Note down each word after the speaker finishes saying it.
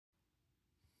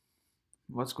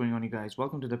What's going on, you guys?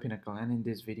 Welcome to the Pinnacle, and in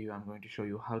this video I'm going to show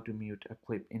you how to mute a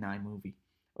clip in iMovie.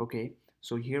 Okay,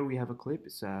 so here we have a clip.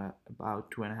 It's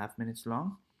about 2.5 minutes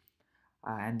long,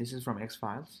 and this is from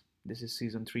X-Files. This is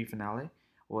season 3 finale.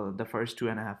 Well, the first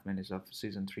 2.5 minutes of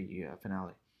season 3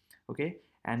 finale. Okay,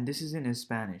 and this is in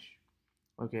Spanish.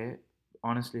 Okay,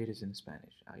 honestly, it is in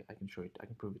Spanish. I can show it. I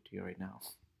can prove it to you right now.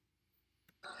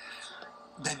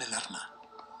 Deme el arma.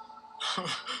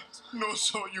 No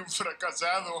soy un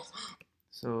fracasado.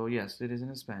 So yes, it is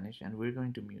in Spanish, and we're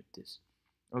going to mute this.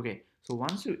 Okay, so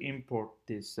once you import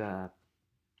this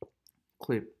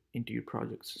clip into your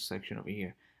projects section over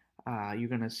here, you're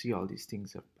gonna see all these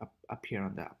things up here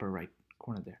on the upper right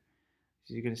corner there.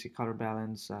 So you're gonna see color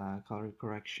balance, color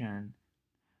correction,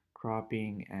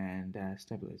 cropping, and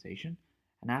stabilization.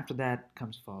 And after that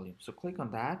comes volume. So click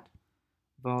on that,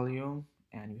 volume,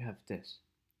 and you have this.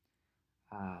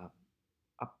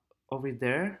 Up over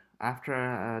there,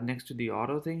 after next to the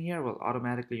auto thing here, will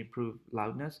automatically improve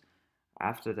loudness.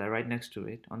 After that, right next to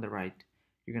it, on the right,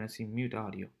 you're gonna see mute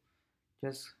audio.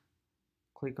 Just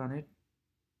click on it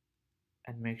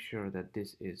and make sure that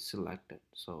this is selected.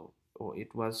 So, oh,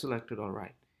 it was selected, all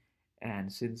right.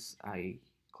 And since I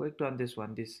clicked on this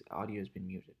one, this audio has been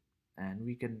muted, and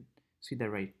we can see that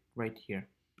right here.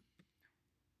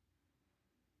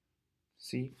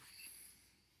 See,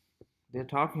 they're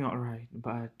talking all right,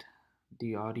 but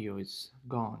the audio is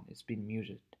gone. It's been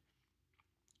muted.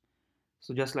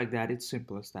 So just like that, it's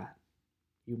simple as that.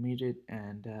 You mute it,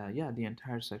 and yeah, the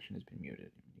entire section has been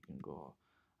muted. You can go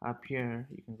up here,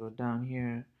 you can go down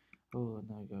here. Oh,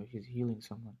 now you go, he's healing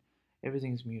someone.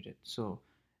 Everything's muted. So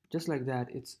just like that,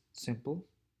 it's simple,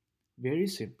 very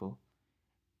simple.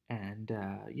 And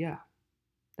yeah,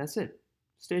 that's it.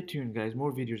 Stay tuned, guys.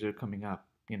 More videos are coming up,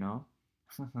 you know.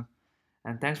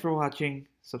 And thanks for watching.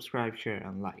 Subscribe, share,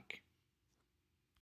 and like.